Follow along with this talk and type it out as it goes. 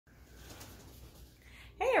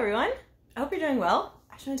everyone. I hope you're doing well.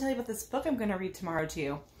 I just want to tell you about this book I'm going to read tomorrow to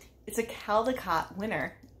you. It's a Caldecott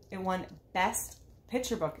winner. It won Best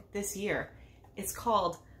Picture Book this year. It's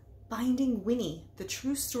called Finding Winnie, the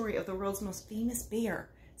true story of the world's most famous bear.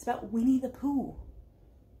 It's about Winnie the Pooh.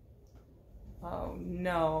 Oh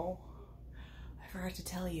no. I forgot to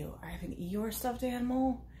tell you, I have an Eeyore stuffed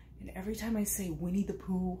animal, and every time I say Winnie the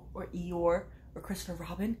Pooh or Eeyore or Christopher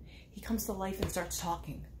Robin, he comes to life and starts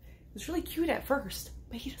talking. It was really cute at first,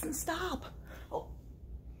 but he doesn't stop. Oh.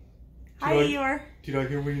 Hi, Eeyore. Did I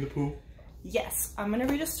hear Winnie the Pooh? Yes, I'm going to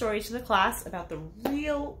read a story to the class about the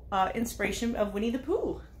real inspiration of Winnie the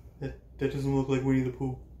Pooh. That doesn't look like Winnie the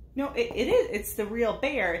Pooh. No, it is. It's the real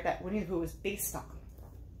bear that Winnie the Pooh was based on.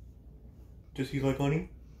 Does he like honey?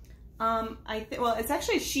 Well, it's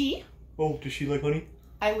actually she. Oh, does she like honey?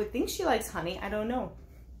 I would think she likes honey. I don't know.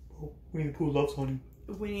 Oh, Winnie the Pooh loves honey.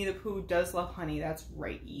 Winnie the Pooh does love honey. That's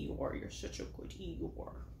right, Eeyore. You're such a good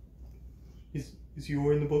Eeyore. Is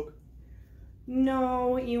Eeyore in the book?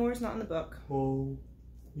 No, Eeyore's not in the book. Oh,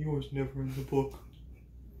 Eeyore's never in the book.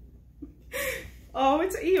 Oh,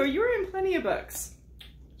 it's Eeyore. You're in plenty of books.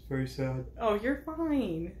 It's very sad. Oh, you're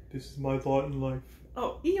fine. This is my lot in life.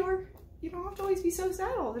 Oh, Eeyore, you don't have to always be so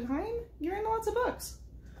sad all the time. You're in lots of books.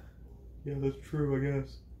 Yeah, that's true, I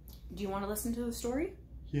guess. Do you want to listen to the story?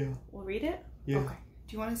 Yeah. We'll read it? Yeah. Okay.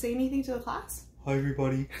 Do you want to say anything to the class? Hi,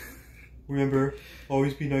 everybody. Remember,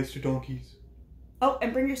 always be nice to donkeys. Oh,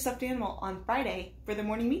 and bring your stuffed animal on Friday for the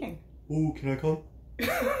morning meeting. Oh, can I come?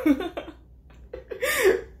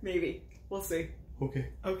 Maybe. We'll see. Okay.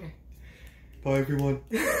 Okay. Bye, everyone.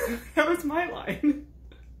 That was my line.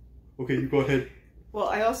 Okay, you go ahead. Well,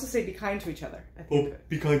 I also say be kind to each other. I think. Oh,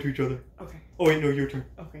 be kind to each other. Okay. Oh, wait, no, your turn.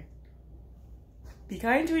 Okay. Be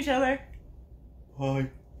kind to each other. Bye.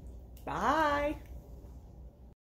 Bye.